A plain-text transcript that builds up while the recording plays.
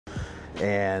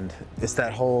And it's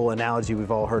that whole analogy we've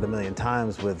all heard a million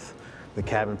times with the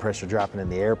cabin pressure dropping in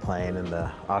the airplane and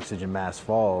the oxygen mask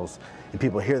falls. And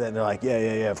people hear that and they're like,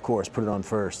 yeah, of course, put it on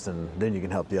first and then you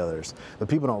can help the others. But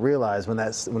people don't realize when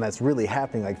that's really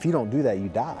happening, like if you don't do that, you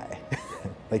die.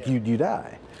 Like you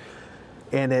die.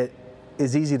 And it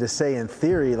is easy to say in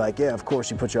theory, like, yeah, of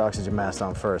course you put your oxygen mask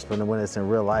on first, but when it's in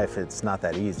real life, it's not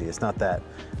that easy. It's not that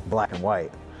black and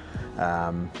white.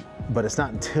 But it's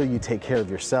not until you take care of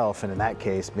yourself, and in that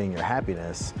case, being your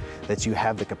happiness, that you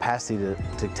have the capacity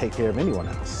to take care of anyone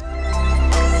else.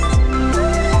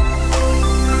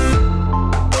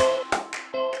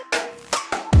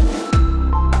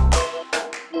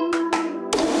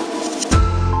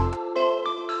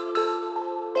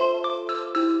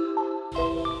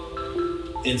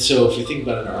 And so if we think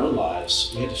about it in our own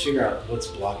lives, we have to figure out what's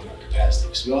blocking our capacity,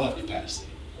 because we all have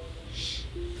capacity,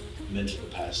 mental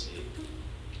capacity.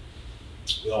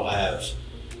 We all have,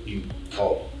 you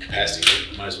call it capacity,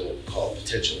 but you might as well call it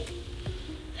potential.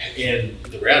 And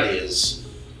the reality is,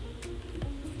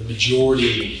 the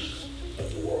majority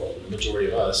of the world, the majority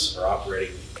of us are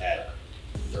operating at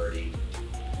 30,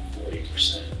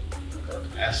 40% of our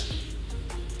capacity.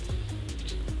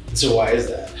 And so why is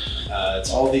that?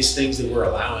 It's all these things that we're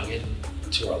allowing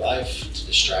into our life to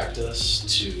distract us,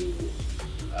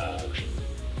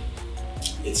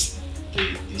 it's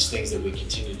these things that we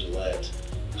continue to let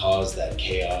cause that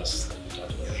chaos that we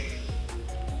talked about.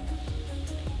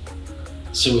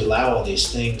 So we allow all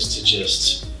these things to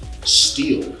just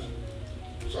steal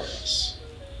from us.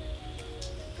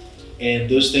 And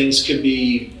those things could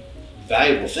be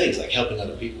valuable things, like helping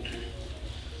other people.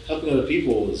 Helping other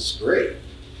people is great,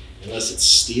 unless it's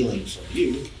stealing from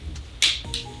you.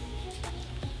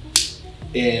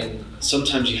 And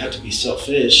sometimes you have to be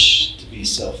selfish to be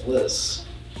selfless,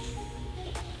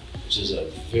 which is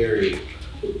a very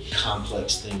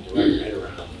complex thing to wrap your head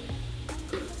around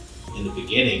in the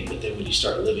beginning, but then when you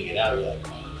start living it out, you're like,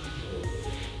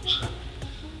 oh,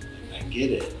 I get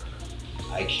it.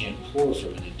 I can't pour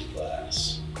from an empty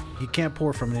glass. You can't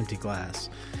pour from an empty glass.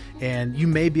 And you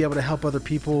may be able to help other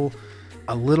people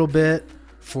a little bit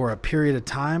for a period of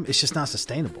time. It's just not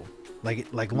sustainable.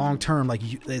 Like long term,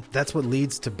 that's what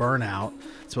leads to burnout.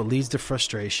 It's what leads to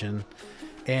frustration.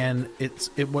 And it's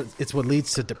what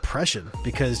leads to depression,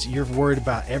 because you're worried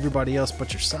about everybody else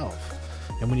but yourself.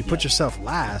 And when you put yourself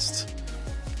last,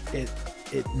 it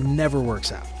never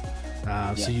works out.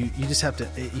 So you just have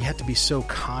to be so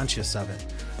conscious of it.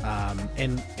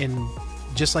 And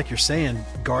just like you're saying,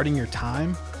 guarding your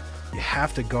time, you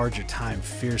have to guard your time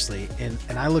fiercely. And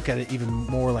I look at it even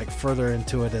more like further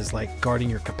into it as like guarding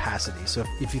your capacity. So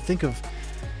if you think of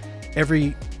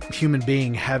every human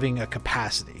being having a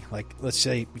capacity, like let's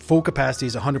say full capacity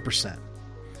is 100%.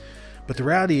 But the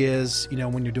reality is,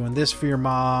 when you're doing this for your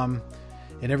mom,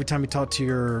 and every time you talk to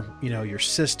your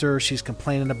sister, she's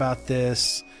complaining about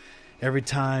this. Every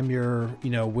time you're,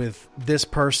 with this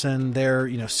person, they're,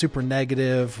 super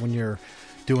negative when you're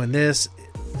doing this.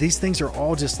 These things are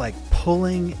all just like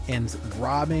pulling and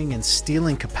robbing and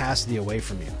stealing capacity away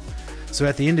from you. So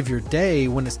at the end of your day,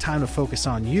 when it's time to focus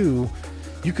on you,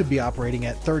 you could be operating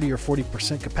at 30 or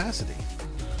 40% capacity.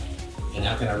 And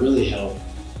how can I really help,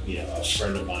 a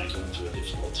friend of mine going through a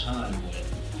difficult time when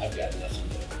I've got nothing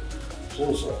to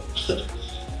pull from?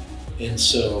 And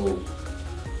so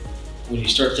when you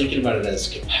start thinking about it as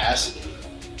capacity,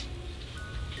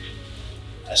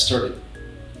 I started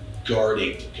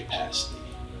guarding capacity.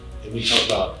 And we talk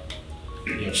about,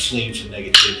 fleeing from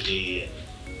negativity. And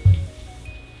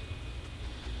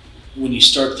when you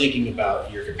start thinking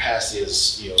about your capacity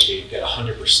as, okay, you've got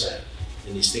 100%,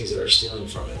 and these things that are stealing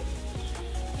from it,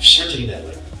 you start taking that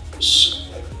like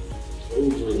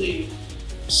overly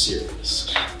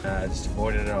serious. Just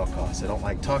avoid it at all costs. I don't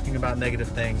like talking about negative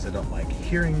things. I don't like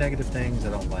hearing negative things. I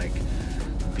don't like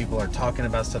when people are talking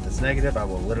about stuff that's negative. I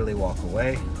will literally walk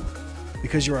away,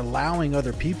 because you're allowing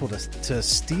other people to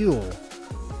steal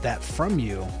that from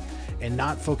you and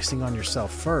not focusing on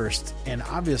yourself first. And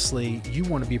obviously you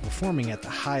want to be performing at the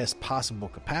highest possible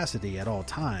capacity at all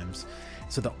times.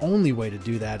 So the only way to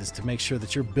do that is to make sure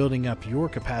that you're building up your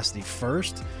capacity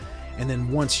first. And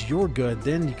then once you're good,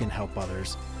 then you can help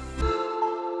others.